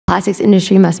Plastics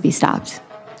industry must be stopped.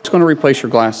 It's going to replace your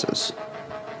glasses.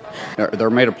 They're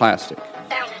made of plastic.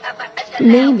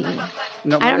 Maybe.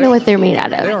 No, I don't know what they're made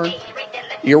out of. They are.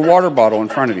 Your water bottle in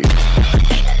front of you.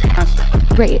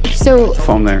 Plastic. Great. So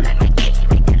Foam there.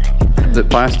 Is it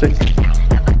plastic?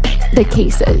 the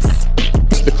cases.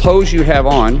 The clothes you have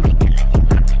on,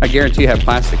 I guarantee you have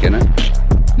plastic in it.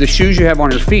 The shoes you have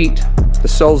on your feet, the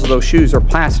soles of those shoes are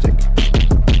plastic.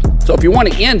 So if you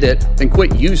want to end it, then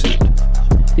quit using it.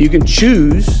 You can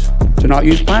choose to not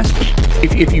use plastic.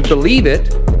 If you believe it,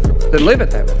 then live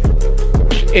it that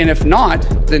way. And if not,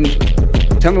 then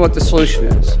tell me what the solution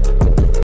is.